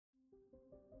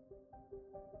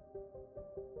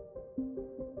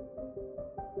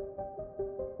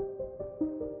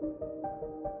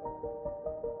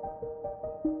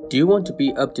Do you want to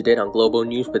be up to date on global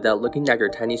news without looking at your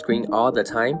tiny screen all the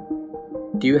time?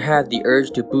 Do you have the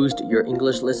urge to boost your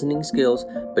English listening skills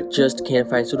but just can't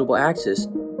find suitable access?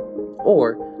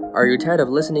 Or are you tired of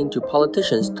listening to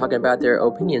politicians talking about their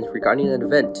opinions regarding an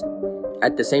event?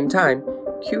 At the same time,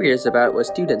 curious about what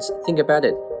students think about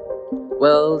it?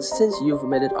 Well, since you've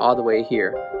made it all the way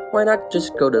here, why not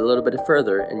just go a little bit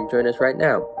further and join us right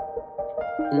now?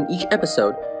 In each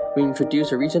episode, we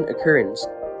introduce a recent occurrence.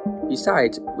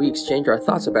 Besides, we exchange our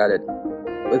thoughts about it.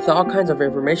 With all kinds of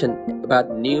information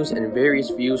about news and various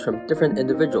views from different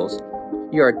individuals,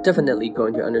 you are definitely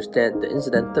going to understand the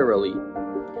incident thoroughly.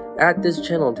 Add this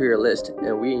channel to your list,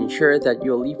 and we ensure that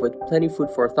you'll leave with plenty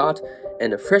food for thought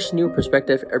and a fresh new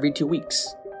perspective every 2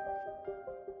 weeks.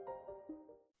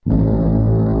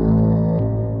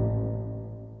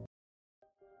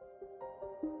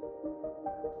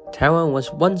 Taiwan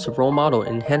was once a role model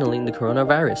in handling the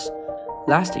coronavirus.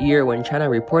 Last year, when China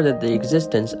reported the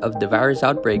existence of the virus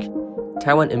outbreak,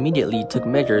 Taiwan immediately took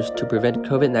measures to prevent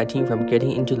COVID-19 from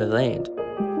getting into the land.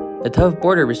 The tough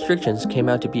border restrictions came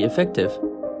out to be effective.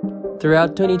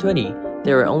 Throughout 2020,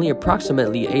 there were only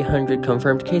approximately 800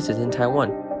 confirmed cases in Taiwan.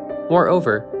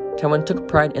 Moreover, Taiwan took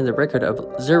pride in the record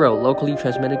of 0 locally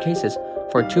transmitted cases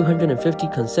for 250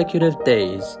 consecutive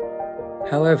days.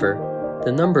 However,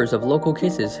 the numbers of local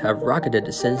cases have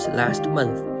rocketed since last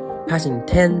month, passing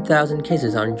 10,000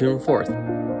 cases on June 4th.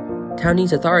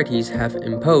 Taiwanese authorities have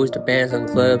imposed bans on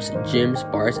clubs,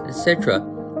 gyms, bars, etc.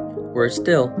 Worse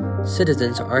still,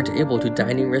 citizens aren't able to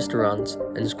dine in restaurants,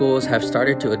 and schools have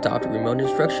started to adopt remote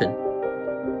instruction.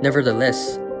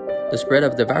 Nevertheless, the spread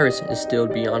of the virus is still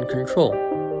beyond control.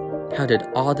 How did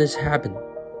all this happen?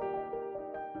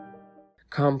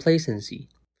 Complacency.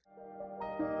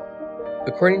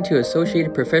 According to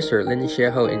Associate Professor Lin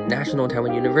Xieho in National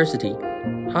Taiwan University,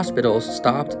 hospitals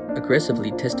stopped aggressively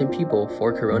testing people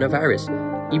for coronavirus,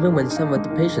 even when some of the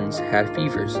patients had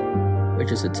fevers,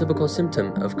 which is a typical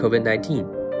symptom of COVID-19.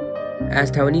 As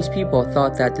Taiwanese people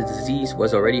thought that the disease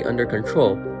was already under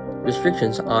control,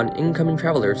 restrictions on incoming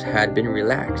travelers had been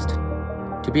relaxed.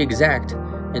 To be exact,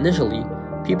 initially,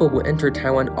 people who entered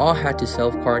Taiwan all had to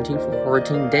self-quarantine for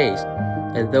 14 days,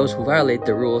 and those who violate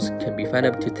the rules can be fined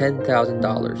up to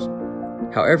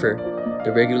 $10,000. However,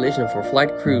 the regulation for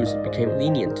flight crews became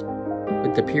lenient,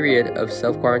 with the period of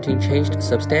self-quarantine changed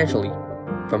substantially,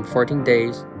 from 14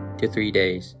 days to 3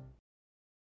 days.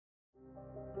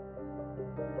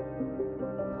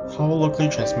 How locally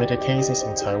transmitted cases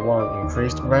in Taiwan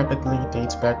increased rapidly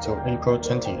dates back to April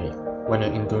 28, when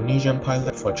an Indonesian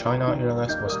pilot for China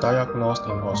Airlines was diagnosed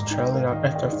in Australia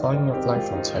after flying a flight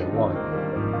from Taiwan.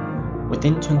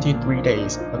 Within 23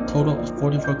 days, a total of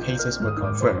 44 cases were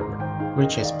confirmed,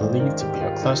 which is believed to be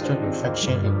a cluster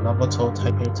infection in Novotel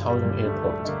Taipei Taoyuan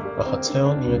Airport, a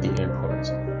hotel near the airport.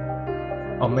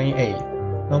 On May 8,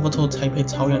 Novotel Taipei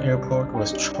Taoyuan Airport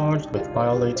was charged with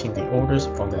violating the orders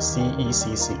from the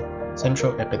CECC,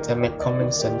 Central Epidemic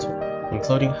Command Center,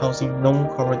 including housing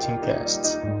non-quarantine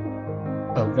guests.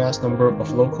 A vast number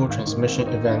of local transmission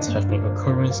events have been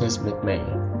occurring since mid-May.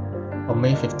 On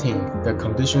May 15, the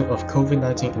condition of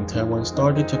COVID-19 in Taiwan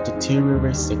started to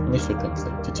deteriorate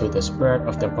significantly due to the spread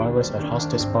of the virus at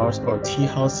hostess bars or tea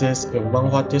houses in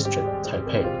Wanhua District,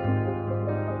 Taipei.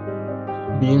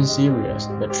 Being serious,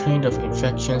 the trend of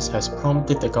infections has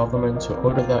prompted the government to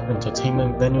order that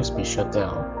entertainment venues be shut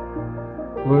down.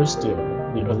 Worse still,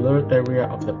 the alert area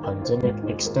of the pandemic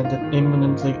extended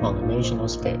imminently on a national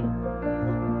scale.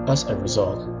 As a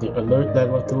result, the alert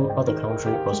level throughout the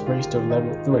country was raised to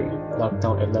level 3,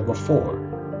 lockdown at level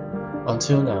 4.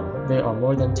 Until now, there are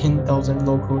more than 10,000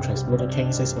 local transmitted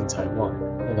cases in Taiwan,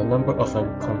 and the number of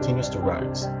them continues to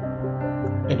rise.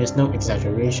 It is no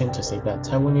exaggeration to say that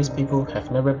Taiwanese people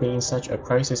have never been in such a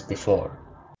crisis before.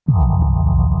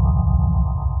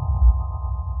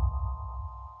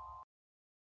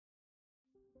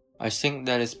 I think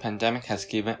that this pandemic has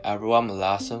given everyone a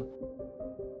lesson.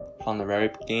 From the very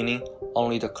beginning,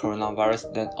 only the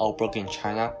coronavirus that outbroke in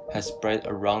China has spread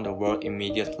around the world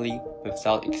immediately,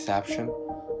 without exception.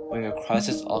 When a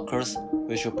crisis occurs,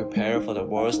 we should prepare for the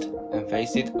worst and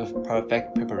face it with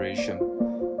perfect preparation.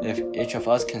 If each of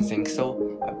us can think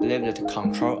so, I believe that the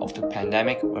control of the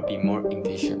pandemic will be more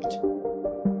efficient.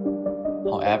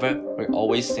 However, we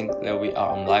always think that we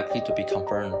are unlikely to be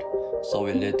confirmed, so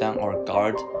we let down our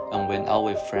guard and went out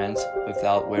with friends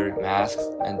without wearing masks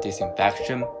and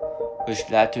disinfection, which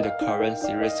led to the current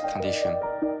serious condition.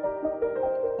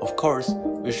 Of course,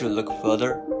 we should look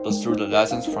further, but through the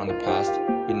lessons from the past,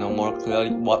 we no more clearly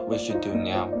what we should do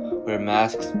now. Wear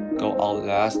masks, go out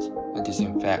last, and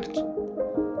disinfect.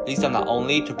 These are not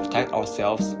only to protect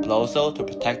ourselves, but also to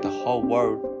protect the whole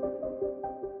world.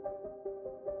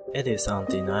 It is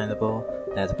undeniable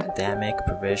that the pandemic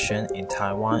prevention in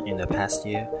Taiwan in the past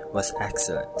year was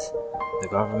excellent. The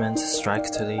government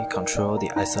strictly controlled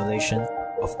the isolation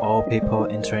of all people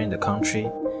entering the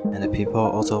country, and the people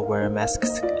also wear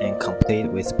masks and complete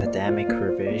with pandemic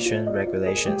prevention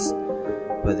regulations.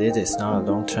 But it is not a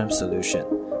long-term solution.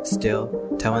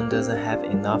 Still, Taiwan doesn't have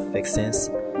enough vaccines,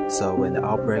 so when the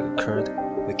outbreak occurred,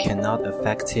 we cannot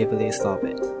effectively solve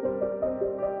it.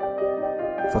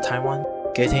 For Taiwan,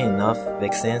 getting enough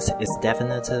vaccines is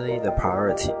definitely the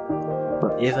priority.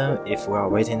 But even if we are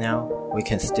waiting now, we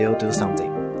can still do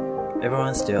something.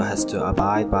 Everyone still has to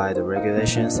abide by the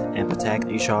regulations and protect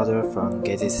each other from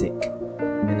getting sick.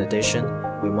 In addition,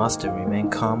 we must remain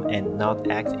calm and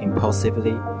not act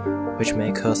impulsively, which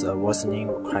may cause a worsening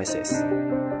crisis.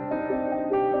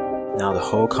 Now the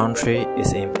whole country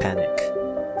is in panic.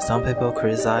 Some people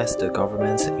criticize the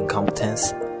government's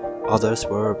incompetence. Others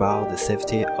worry about the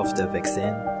safety of the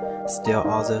vaccine. Still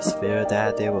others fear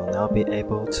that they will not be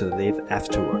able to live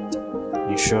afterward.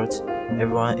 In short,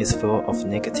 everyone is full of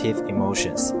negative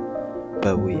emotions.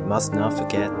 But we must not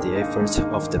forget the efforts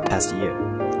of the past year.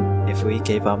 If we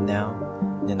give up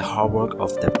now, then the hard work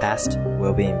of the past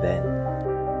will be in vain.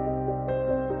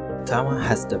 Taiwan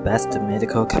has the best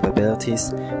medical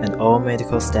capabilities, and all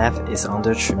medical staff is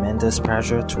under tremendous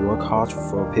pressure to work hard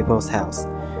for people's health.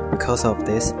 Because of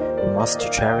this, we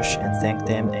must cherish and thank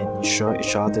them and ensure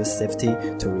each other's safety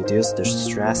to reduce the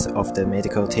stress of the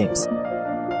medical teams.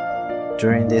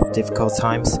 During these difficult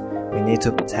times, we need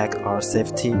to protect our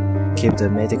safety, keep the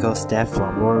medical staff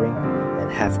from worrying,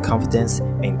 and have confidence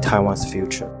in Taiwan's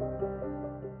future.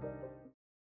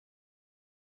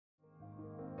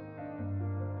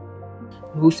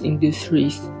 Most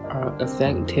industries are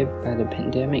affected by the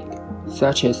pandemic,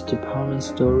 such as department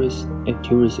stores and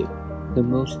tourism, the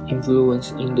most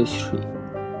influenced industry.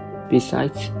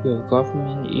 Besides, the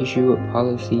government issued a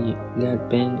policy that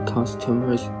banned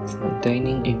customers from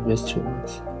dining in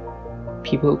restaurants.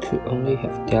 People could only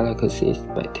have delicacies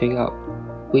by takeout,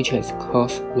 which has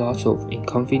caused lots of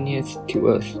inconvenience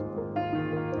to us.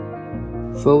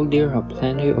 Though there are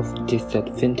plenty of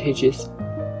disadvantages,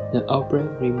 the outbreak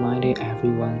reminded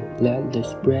everyone that the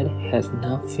spread has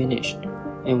not finished,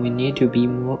 and we need to be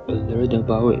more alert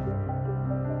about it.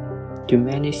 To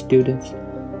many students,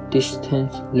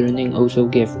 distance learning also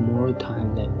gave more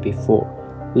time than before,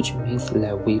 which means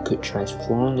that we could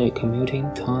transform the commuting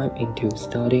time into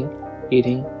studying,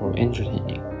 eating, or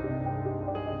entertaining.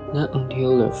 Not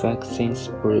until the vaccines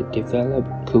were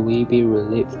developed could we be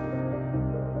relieved.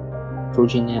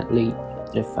 Fortunately,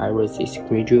 the virus is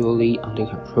gradually under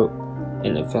control,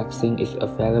 and the vaccine is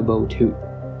available too.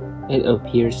 It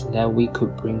appears that we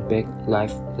could bring back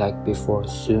life like before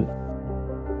soon.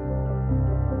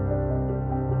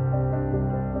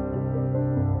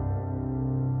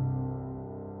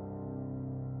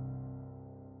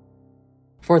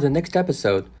 For the next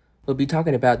episode, we'll be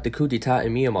talking about the coup d'etat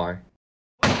in Myanmar.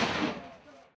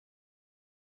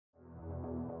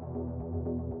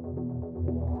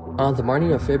 On the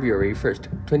morning of February 1st,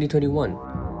 2021,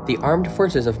 the armed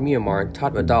forces of Myanmar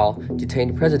Tatmadaw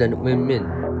detained President Win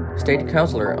Myint, State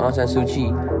Councillor Aung San Suu Kyi,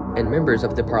 and members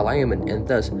of the parliament, and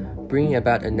thus bringing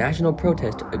about a national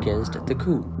protest against the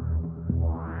coup.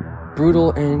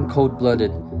 Brutal and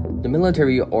cold-blooded, the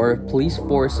military or police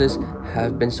forces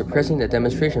have been suppressing the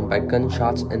demonstration by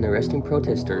gunshots and arresting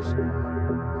protesters.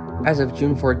 As of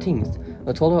June 14th,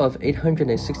 a total of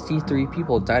 863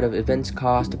 people died of events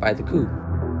caused by the coup.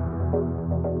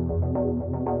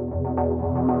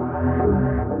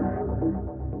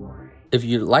 If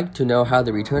you'd like to know how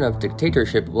the return of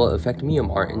dictatorship will affect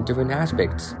Myanmar in different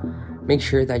aspects, make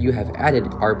sure that you have added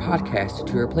our podcast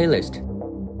to your playlist.